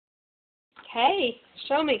Hey,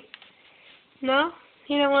 show me. No?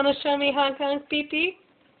 You don't want to show me honk honk beep beep?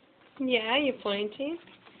 Yeah, you're pointing.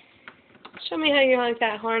 Show me how you honk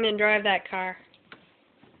that horn and drive that car.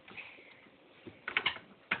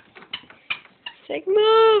 It's like,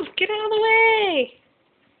 move! Get out of the way!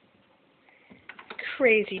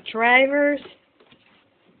 Crazy drivers.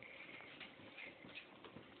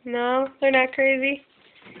 No, they're not crazy.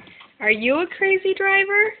 Are you a crazy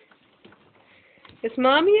driver? Is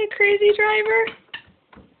Mommy a crazy driver?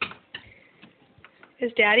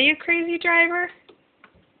 Is Daddy a crazy driver?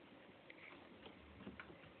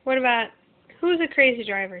 What about, who's a crazy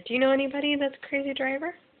driver? Do you know anybody that's a crazy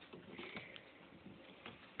driver?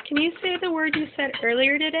 Can you say the word you said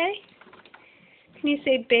earlier today? Can you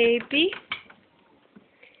say baby?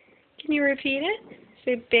 Can you repeat it?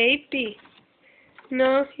 Say baby.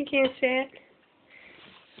 No, you can't say it.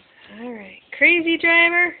 Alright, crazy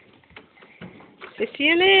driver. See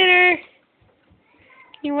you later.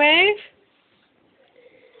 Can you wave?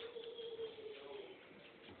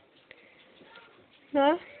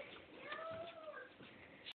 No?